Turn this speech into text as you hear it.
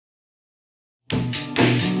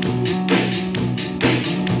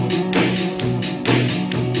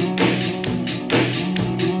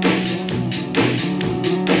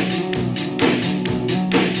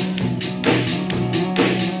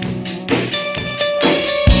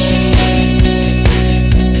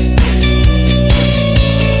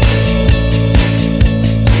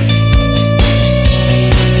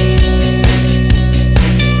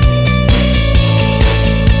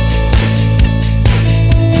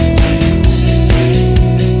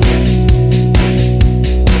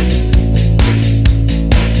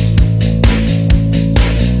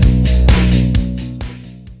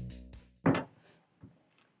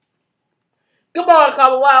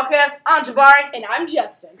Wildcats. I'm Jabari. And I'm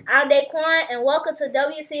Justin. I'm Daquan, and welcome to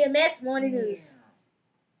WCMS Morning News.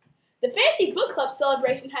 The Fantasy Book Club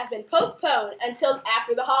celebration has been postponed until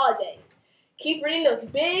after the holidays. Keep reading those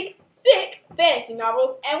big, thick fantasy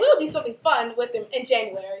novels, and we'll do something fun with them in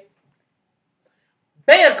January.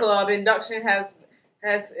 Beta Club induction has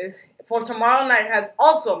for tomorrow night has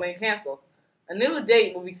also been canceled. A new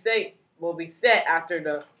date will be set after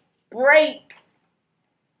the break.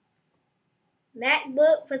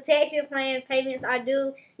 MacBook Protection Plan payments are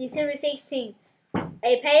due December 16th.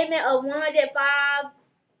 A payment of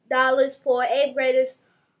 $105 for 8th graders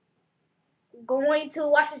going to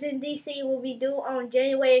Washington, D.C. will be due on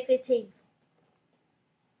January 15th.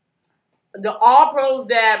 The All Pros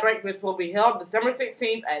Dad Breakfast will be held December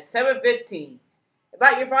 16th at 7:15.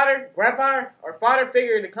 Invite your father, grandfather, or father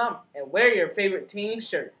figure to come and wear your favorite team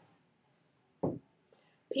shirt.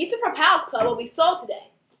 Pizza for Pals Club will be sold today.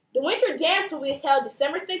 The Winter Dance will be held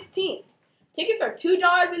December 16th. Tickets are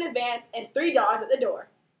 $2 in advance and $3 at the door.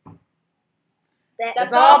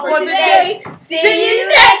 That's all for today. See you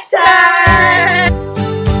next time!